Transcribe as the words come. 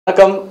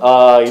வணக்கம்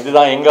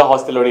இதுதான் எங்க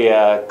ஹாஸ்டலுடைய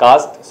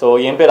காஸ்ட் ஸோ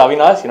என் பேர்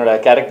அவினாஷ் என்னோட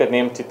கேரக்டர்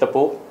நேம்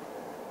சித்தப்பு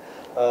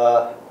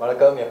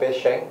வணக்கம் என் பேர்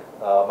Sheng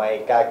my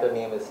character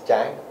name is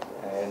song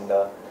and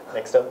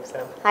next up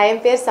Sam hi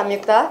என் பேர்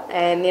சம்யுக்தா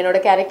அண்ட்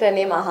என்னோட கேரக்டர்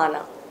நேம்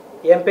அஹானா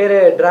என் பேர்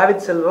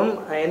டிராவிட் செல்வம்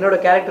என்னோட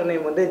கேரக்டர்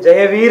நேம் வந்து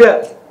ஜெயவீர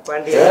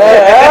பாண்டியன்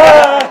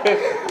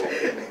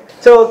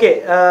ஸோ ஓகே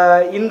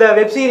இந்த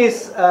வெப் சீரிஸ்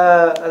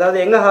அதாவது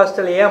எங்க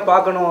ஹாஸ்டல் ஏன்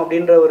பார்க்கணும்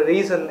அப்படின்ற ஒரு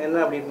ரீசன் என்ன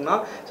அப்படின்னா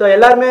ஸோ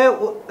எல்லாருமே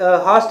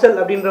ஹாஸ்டல்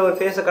அப்படின்ற ஒரு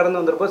ஃபேஸை கடந்து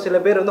வந்திருப்போம் சில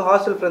பேர் வந்து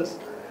ஹாஸ்டல் ஃப்ரெண்ட்ஸ்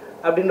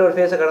அப்படின்ற ஒரு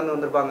ஃபேஸை கடந்து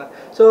வந்திருப்பாங்க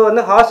ஸோ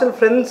வந்து ஹாஸ்டல்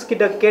ஃப்ரெண்ட்ஸ்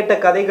கிட்ட கேட்ட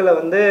கதைகளை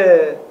வந்து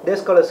டே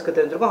ஸ்காலர்ஸ்க்கு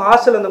தெரிஞ்சிருக்கும்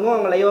ஹாஸ்டல் இருந்தவங்க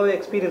அவங்க லைவாகவே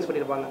எக்ஸ்பீரியன்ஸ்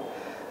பண்ணியிருப்பாங்க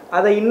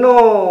அதை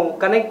இன்னும்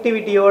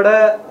கனெக்டிவிட்டியோட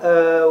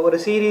ஒரு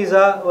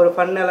சீரீஸாக ஒரு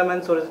ஃபன்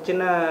எலமெண்ட்ஸ் ஒரு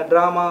சின்ன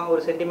ட்ராமா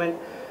ஒரு சென்டிமெண்ட்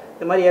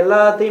இந்த மாதிரி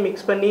எல்லாத்தையும்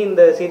மிக்ஸ் பண்ணி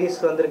இந்த சீரீஸ்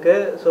வந்திருக்கு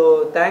so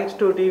thanks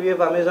to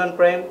TVF Amazon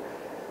prime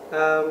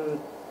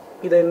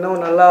இதை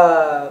இன்னும் நல்லா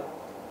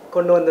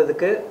கொண்டு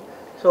வந்ததுக்கு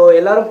ஸோ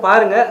எல்லோரும்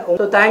பாருங்கள்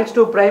so thanks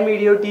to prime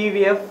video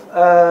TVF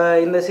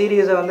இந்த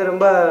சீரீஸை வந்து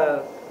ரொம்ப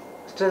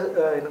ஸ்ட்ரெஸ்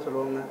என்ன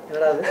சொல்லுவாங்க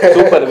என்னடா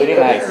சூப்பர் வெரி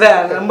நைஸ்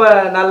ரொம்ப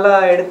நல்லா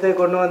எடுத்து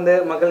கொண்டு வந்து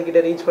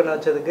மக்கள்கிட்ட ரீச் பண்ண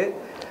வச்சதுக்கு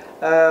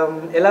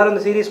எல்லாரும்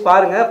இந்த சீரீஸ்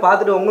பாருங்கள்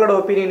பார்த்துட்டு உங்களோட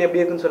ஒப்பீனியன் எப்படி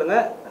இருக்குன்னு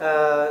சொல்லுங்கள்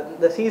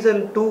இந்த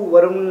சீசன் 2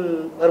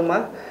 வருமா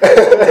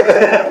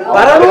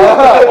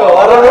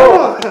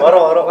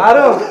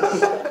வரும்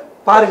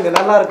பாருங்க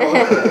நல்லா இருக்கும்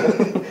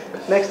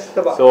நெக்ஸ்ட்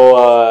ஸோ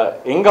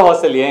எங்க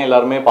ஹாஸ்டல் ஏன்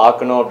எல்லாருமே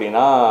பார்க்கணும்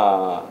அப்படின்னா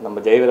நம்ம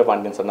ஜெயவீர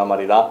பாண்டியன் சொன்ன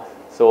மாதிரி தான்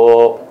ஸோ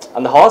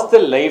அந்த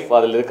ஹாஸ்டல் லைஃப்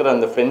அதில் இருக்கிற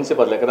அந்த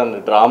ஃப்ரெண்ட்ஷிப் அதில் இருக்கிற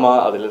அந்த ட்ராமா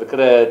அதில்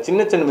இருக்கிற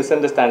சின்ன சின்ன மிஸ்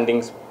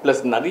அண்டர்ஸ்டாண்டிங்ஸ்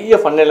ப்ளஸ் நிறைய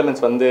ஃபன்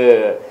எலிமெண்ட்ஸ் வந்து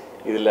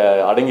இதில்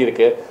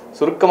அடங்கியிருக்கு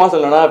சுருக்கமாக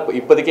சொல்லணும்னா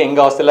இப்போதைக்கு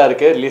எங்கள் ஹாஸ்டலாக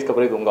இருக்குது ரிலீஸ்க்கு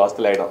அப்புறம் இது உங்கள்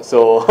ஹாஸ்டல் ஆகிடும் ஸோ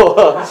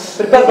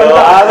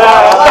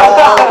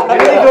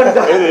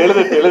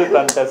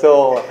எழுதுட்டேன் ஸோ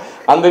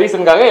அந்த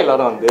ரீசனுக்காக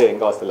எல்லாரும் வந்து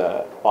எங்கள் ஹாஸ்டலில்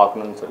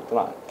பார்க்கணும்னு சொல்லிட்டு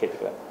நான்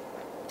கேட்டுக்கிறேன்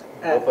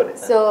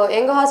ஸோ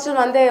எங்கள்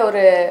ஹாஸ்டல் வந்து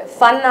ஒரு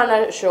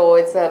ஃபன்னான show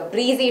it's a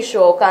breezy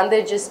show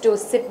வந்து just to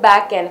sit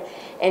back and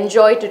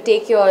enjoy to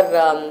take your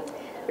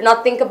not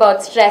think about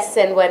stress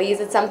and worries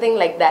it's something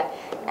like that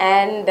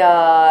and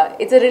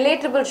it's a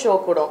relatable show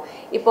kudo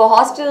ipo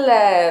hostel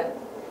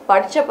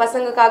படிச்ச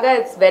பசங்கக்காக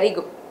it's very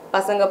good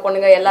பசங்க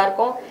பொண்ணுங்க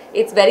எல்லாருக்கும்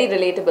it's very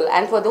relatable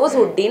and for those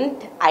who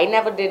didn't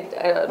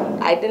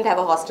I didn't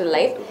have a hostel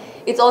life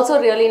it's also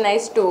really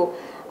nice to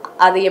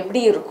அது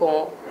எப்படி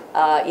இருக்கும்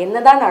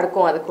என்னதான்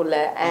நடக்கும் அதுக்குள்ள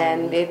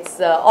and it's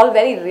all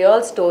very real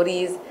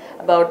stories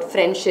about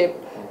friendship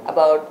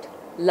about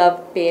love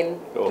pain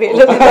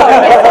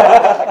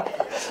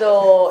so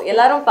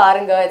ellarum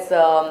parunga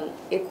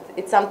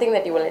it's something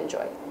that you will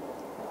enjoy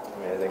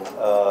amazing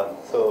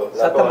so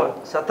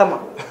satama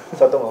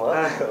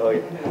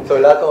okay so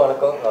எல்லாருக்கும்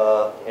வணக்கம்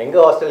எங்க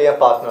ஹாஸ்டலியா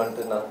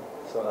பார்க்கணும்னு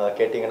நான்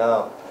கேட்டிங்கனா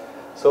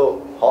so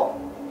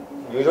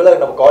யூசுவலா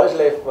நம்ம காலேஜ்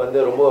லைஃப் வந்து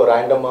ரொம்ப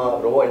ரேண்டமா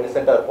ரொம்ப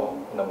இன்னசென்ட்டா இருக்கும்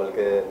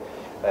நமக்கு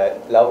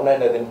லவ்னா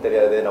என்னதுன்னு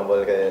தெரியாது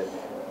நமக்கு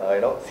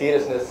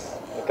சீரியஸ்னஸ்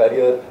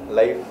கரியர்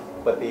லைஃப்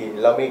பற்றி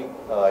எல்லாமே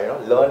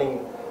லேர்னிங்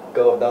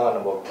கர்வ் தான்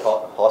நம்ம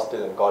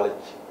hostel and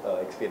college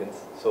experience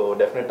so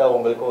டெஃபினட்டாக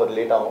உங்களுக்கும்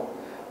ரிலேட் ஆகும்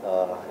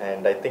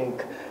and I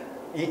think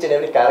each and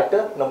every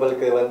character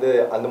நம்மளுக்கு வந்து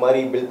அந்த மாதிரி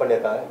பில்ட்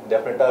பண்ணியிருக்காங்க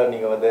டெஃபினட்டாக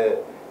நீங்கள் வந்து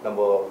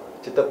நம்ம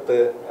சித்தப்பு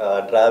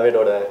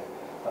டிராவிடோட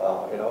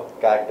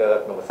கேரக்டர்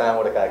நம்ம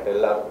சாமோட கேரக்டர்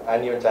எல்லாரும்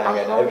and even song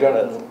and everyone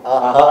else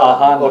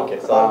okay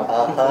so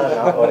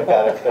ஒரு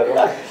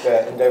கேரக்டரும்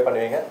என்ஜாய்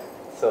பண்ணுவீங்க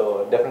ஸோ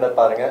டெஃபினட்டாக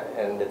பாருங்கள்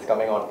and it's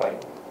coming on prime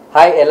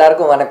hi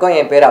எல்லாருக்கும் வணக்கம்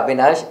என் பேர்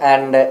அவினாஷ்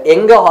அண்ட்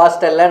எங்கள்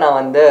ஹாஸ்டலில் நான்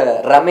வந்து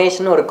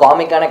ரமேஷ்னு ஒரு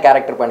காமிக்கான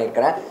கேரக்டர்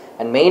பண்ணியிருக்கிறேன்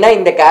அண்ட் மெயினாக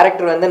இந்த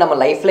கேரக்டர் வந்து நம்ம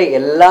லைஃப்பில்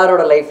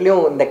எல்லாரோட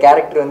லைஃப்லேயும் இந்த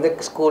கேரக்டர் வந்து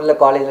ஸ்கூலில்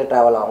காலேஜில்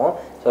ட்ராவல் ஆகும்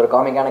ஸோ ஒரு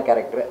காமிக்கான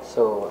கேரக்டர்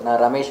ஸோ நான்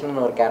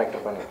ரமேஷ்னு ஒரு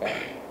கேரக்டர் பண்ணியிருக்கேன்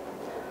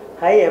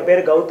ஹாய் என்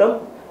பேர் கௌதம்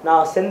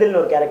நான் செந்தில்னு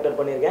ஒரு கேரக்டர்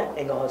பண்ணியிருக்கேன்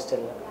எங்கள்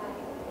ஹாஸ்டலில்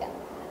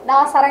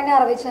நான் சரண்யா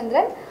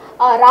ரவிச்சந்திரன்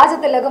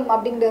ராஜதிலகம்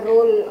அப்படிங்கிற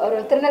ரோல் ஒரு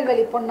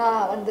திருநெல்வேலி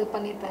பொண்ணாக வந்து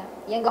பண்ணியிருப்பேன்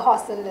எங்கள்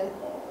ஹாஸ்டலில்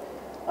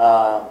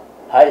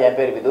ஹாய் என்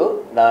பேர் விது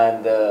நான்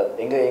இந்த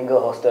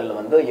எங்கள் ஹாஸ்டலில்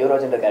வந்து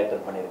யூரோஜெண்டர்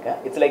கேரக்டர் பண்ணியிருக்கேன்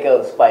it's like a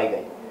spy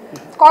guy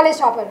college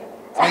shopper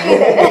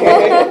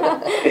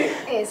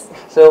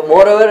so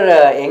moreover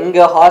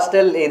எங்கள்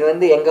ஹாஸ்டல் இது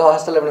வந்து எங்கள்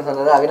ஹாஸ்டல் அப்படின்னு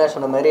சொன்னது அவினாஷ்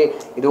சொன்ன மாதிரி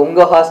இது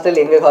உங்கள்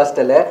ஹாஸ்டல் எங்கள்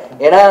ஹாஸ்டலு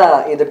ஏன்னா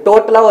இது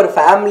டோட்டலாக ஒரு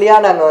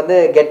ஃபேமிலியாக நாங்கள் வந்து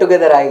கெட்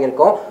டுகெதர்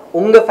ஆகியிருக்கோம்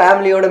உங்கள்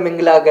ஃபேமிலியோட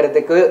மிங்கிள்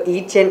ஆகிறதுக்கு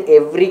ஈச் அண்ட்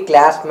எவ்ரி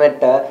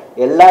கிளாஸ்மேட்டை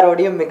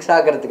எல்லாரோடையும் மிக்ஸ்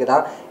ஆகிறதுக்கு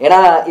தான் ஏன்னா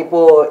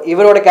இப்போது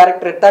இவரோட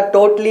கேரக்டர் எடுத்தால்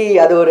டோட்டலி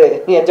அது ஒரு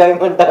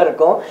என்ஜாய்மெண்ட்டாக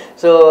இருக்கும்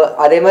ஸோ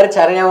அதே மாதிரி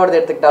சரண்யாவோட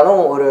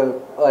எடுத்துக்கிட்டாலும் ஒரு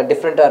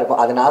டிஃப்ரெண்ட்டாக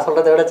இருக்கும் அது நான்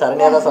சொல்கிறத விட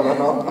சரண்யா தான்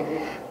சொல்லணும்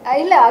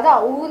இல்லை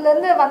அதான்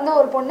ஊர்லேருந்து வந்த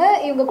ஒரு பொண்ணு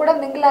இவங்க கூட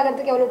மிங்கிள்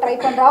ஆகிறதுக்கு எவ்வளோ ட்ரை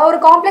பண்ணுறா ஒரு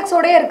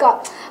காம்ப்ளெக்ஸோடே இருக்கா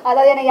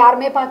அதாவது என்னை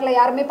யாருமே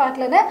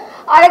பார்க்கலன்னு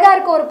அழகாக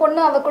இருக்க ஒரு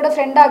பொண்ணு அவள் கூட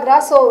ஃப்ரெண்ட் ஆகுறா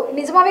ஸோ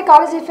நிஜமாவே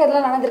காலேஜ்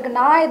லைஃப்ல நடந்திருக்கு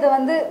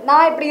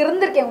நான் இப்படி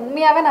இருந்திருக்கேன்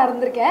உண்மையாகவே நான்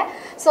இருந்திருக்கேன்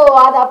ஸோ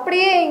அது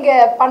அப்படியே இங்கே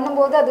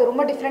பண்ணும்போது அது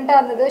ரொம்ப டிஃப்ரெண்ட்டாக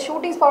இருந்தது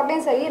ஷூட்டிங்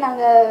ஸ்பாட்லேயும் சரி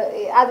நாங்கள்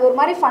அது ஒரு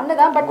மாதிரி ஃபன்னு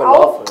தான் பட்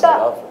அவுட்டாக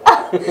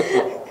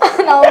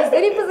நான் ஒரு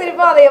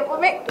சிரிப்பா அதை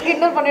எப்பவுமே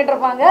கிண்டல் பண்ணிட்டு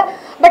இருப்பாங்க.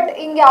 பட்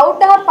இங்கே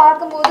அவுட்டாக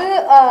பார்க்கும்போது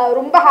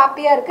ரொம்ப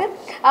ஹாப்பியாக இருக்குது.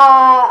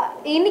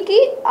 இன்னைக்கு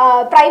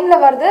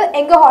ப்ரைமில் வருது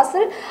எங்க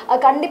ஹாஸ்டல்.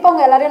 கண்டிப்பாக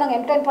உங்கள் எல்லாரையும் நாங்கள்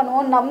என்டர்டைன்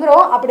பண்ணுவோம்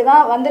நம்புகிறோம். அப்படி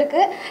தான்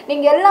வந்திருக்கு.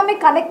 நீங்கள் எல்லாமே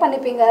கனெக்ட்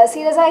பண்ணிப்பீங்க.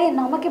 சீரியஸாக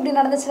நமக்கு இப்படி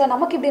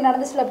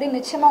நடந்துச்சுல அப்படின்னு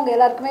நிச்சயமாக உங்கள்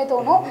எல்லாருக்குமே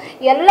தோணும்.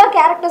 எல்லா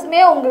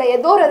கேரக்டர்ஸுமே உங்களை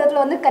ஏதோ ஒரு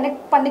விதத்தில் வந்து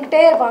கனெக்ட்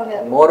பண்ணிக்கிட்டே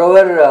இருப்பாங்க.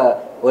 மோரோவர்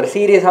ஒரு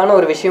சீரியஸான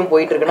ஒரு விஷயம்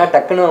போயிட்டு இருக்குன்னா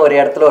டக்குன்னு ஒரு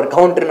இடத்துல ஒரு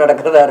கவுண்டர்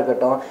நடக்கிறதா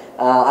இருக்கட்டும்,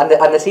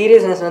 அந்த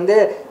சீரியஸ்னஸ் வந்து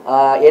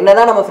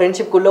என்னதான் நம்ம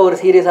ஃப்ரெண்ட்ஷிப்குள்ள ஒரு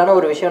சீரியஸான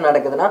ஒரு விஷயம்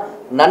நடக்குதுன்னா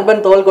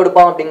நண்பன் தோல்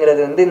கொடுப்பான்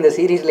அப்படிங்கிறது வந்து இந்த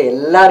சீரீஸ்ல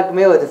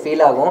எல்லாருக்குமே ஒரு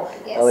ஃபீல் ஆகும்.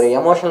 ஒரு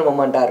எமோஷனல்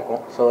மூமெண்ட்டாக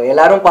இருக்கும். ஸோ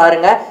எல்லாரும்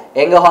பாருங்க,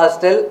 எங்க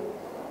ஹாஸ்டல்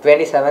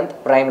 27th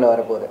பிரைம்ல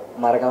வரப்போகுது,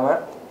 மறக்காம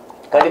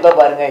கண்டிப்பாக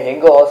பாருங்க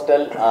எங்க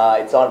hostel.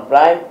 It's on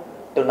prime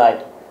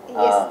tonight.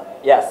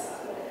 S.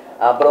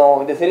 அப்புறம்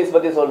இந்த சீரிஸ்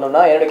பற்றி சொல்லணும்னா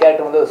என்னோட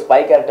கேரக்டர் வந்து ஒரு ஸ்பை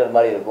கேரக்டர்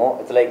மாதிரி இருக்கும்.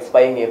 இட்ஸ் லைக்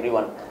ஸ்பைங் எவ்ரி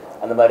ஒன்,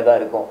 அந்த மாதிரி தான்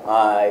இருக்கும்.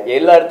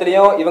 எல்லா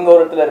இடத்துலையும் இவங்க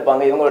ஒரு இடத்துல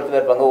இருப்பாங்க, இவங்க ஒரு இடத்துல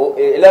இருப்பாங்க.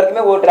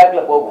 எல்லாருக்குமே ஒரு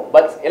ட்ராக்ல போகும்,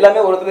 பட்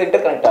எல்லாமே ஒரு இடத்துல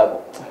இன்டர் கனெக்ட்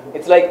ஆகும்.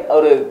 இட்ஸ் லைக்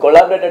ஒரு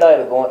கொலாபரேட்டடாக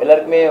இருக்கும்,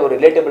 எல்லாருக்குமே ஒரு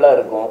ரிலேட்டபிளாக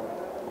இருக்கும்.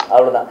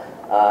 அவ்வளோதான்.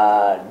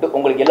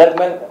 உங்களுக்கு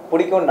எல்லாருக்குமே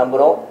பிடிக்கும்னு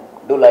நம்புகிறோம்.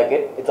 Two like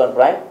it. It's on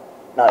prime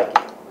நாளைக்கு.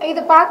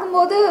 இது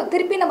பார்க்கும்போது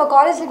திருப்பி நம்ம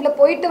காலேஜ் லைஃப்ல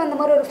போயிட்டு வந்த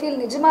மாதிரி ஒரு ஃபீல்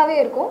நிஜமாவே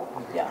இருக்கும்.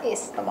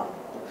 எஸ். ஆமாம்.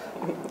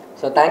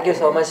 So thank you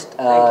so much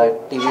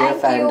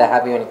TVF and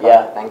happy unicorn.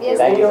 Yeah. Thank you.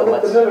 Thank you so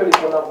much.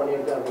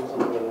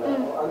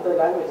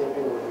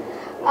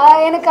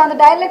 எனக்கு அந்த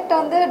டைலக்ட்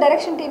வந்து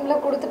டைரக்ஷன்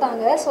டீமில்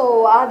கொடுத்துட்டாங்க. ஸோ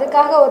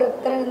அதுக்காக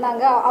ஒருத்தர்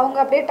இருந்தாங்க, அவங்க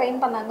அப்படியே ட்ரெயின்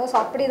பண்ணாங்க. ஸோ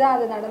அப்படி தான்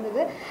அது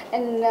நடந்தது.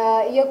 அண்ட்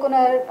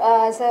இயக்குனர்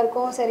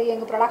சாருக்கும் சரி,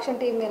 எங்கள் ப்ரொடக்ஷன்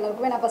டீம்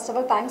எல்லாருக்குமே நான் ஃபர்ஸ்ட் ஆஃப்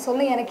ஆல் தேங்க்ஸ்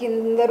சொல்லணும். எனக்கு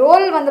இந்த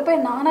ரோல் வந்தப்போ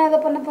நானாக இதை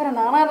பண்ண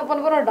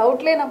போகிறேன்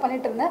டவுட்லேயே நான்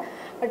பண்ணிட்டு இருந்தேன்.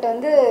 பட்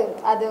வந்து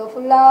அது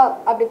ஃபுல்லாக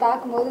அப்படி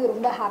பார்க்கும்போது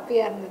ரொம்ப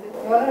ஹாப்பியாக இருந்தது.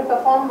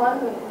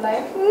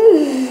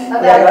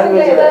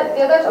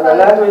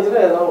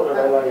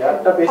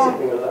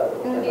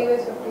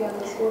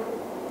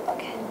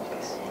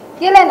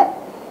 இல்லை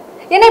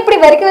என்ன இப்படி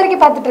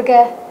வரைக்கும் பார்த்துட்டு இருக்க?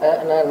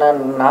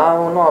 நான்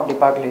ஒன்றும் அப்படி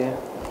பார்க்கலையே.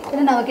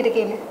 என்ன நான் கிட்ட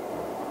கேளு.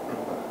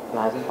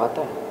 நான் எதுவும்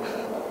பார்த்தேன்.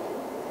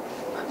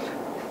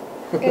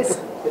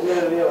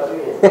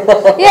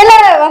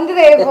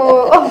 வந்தது இப்போ.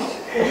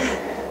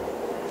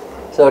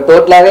 ஸோ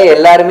டோட்டலாகவே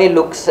எல்லாருமே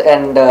லுக்ஸ்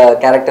அண்ட்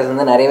கேரக்டர்ஸ்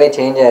வந்து நிறையவே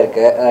சேஞ்ச்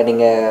ஆயிருக்கு.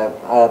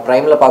 நீங்கள்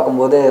ப்ரைமில்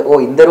பார்க்கும்போது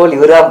இந்த ரோல்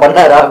இவர் தான்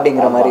பண்ணாரா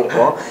அப்படிங்கிற மாதிரி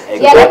இருக்கும்.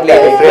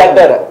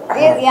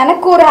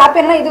 எனக்கு ஒரு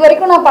ஹாப்பினா இது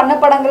வரைக்கும் நான் பண்ண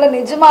படங்கள்ல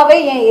நிஜமாவே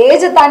என்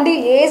ஏஜை தாண்டி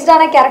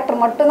ஏஜ்டான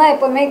கேரக்டர் மட்டும்தான்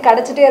எப்பவுமே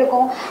கிடைச்சிட்டே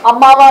இருக்கும்.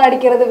 அம்மாவா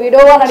நடிக்கிறது,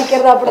 விடோவா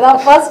நடிக்கிறது,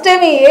 அப்படிதான் ஃபர்ஸ்ட்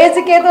டைம்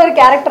ஏஜுக்கேற்ற ஒரு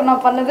கேரக்டர்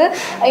நான் பண்ணது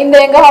இந்த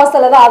எங்க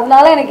ஹாஸ்டல்ல தான்.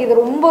 அதனால எனக்கு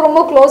இது ரொம்ப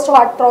ரொம்ப க்ளோஸ் டு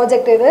ஹார்ட்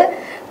ப்ராஜெக்ட் இது.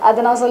 அதை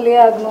நான் சொல்லியே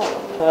ஆகணும்.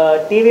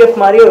 டிவிஎஃப்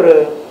மாதிரி ஒரு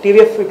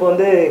டிவிஎஃப் இப்போ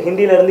வந்து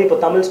ஹிந்தியிலேருந்து இப்போ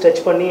தமிழ் ஸ்ட்ரெச்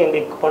பண்ணி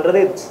எங்களுக்கு பண்ணுறது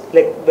இட்ஸ்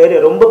லைக்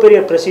ரொம்ப பெரிய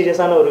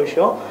ப்ரெஸ்டீஜியஸான ஒரு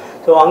விஷயம்.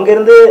 ஸோ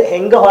அங்கேருந்து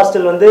எங்க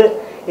ஹாஸ்டல் வந்து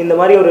இந்த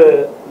மாதிரி ஒரு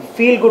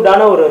ஃபீல்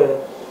குட்டான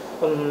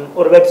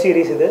ஒரு வெப்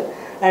சீரிஸ் இது.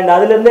 அண்ட்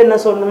அதுலேருந்து என்ன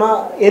சொல்லணும்னா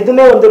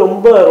எதுவுமே வந்து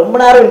ரொம்ப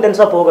நேரம்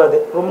இன்டென்ஸாக போகாது.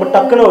 ரொம்ப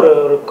டக்குன்னு ஒரு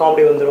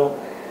காமெடி வந்துடும்.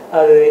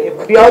 அது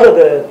எப்படியாவது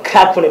அதை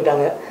கிராக்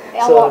பண்ணிட்டாங்க.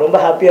 ஸோ ரொம்ப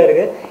ஹாப்பியாக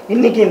இருக்குது.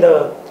 இன்றைக்கி இந்த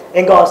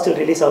எங்க ஹாஸ்டல்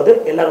ரிலீஸ் ஆகுது,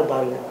 எல்லாரும்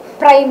பாருங்கள்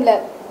பிரைம்ல.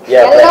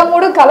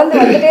 எல்லாமோடும் கலந்து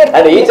வந்துட்டே இருக்கு.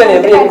 And each and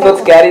every episode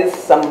carries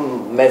some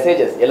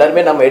messages.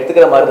 எல்லாரும் நம்ம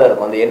எடுத்துக்கிற மாதிரி தான்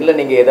இருக்கும். அந்த எண்ட்ல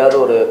நீங்க ஏதாவது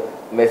ஒரு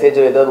மெசேஜ்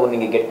ஏதாவது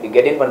நீங்க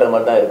கெட் இன் பண்ற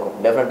மாதிரி தான் இருக்கும்.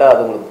 டெஃபினட்டா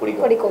அது உங்களுக்கு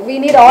பிடிக்கும். We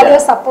need all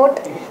your support.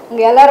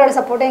 உங்க எல்லாரோட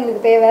சப்போர்ட்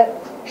எங்களுக்கு தேவை.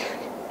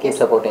 Keep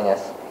supporting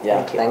us.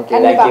 Yeah. Thank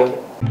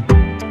you.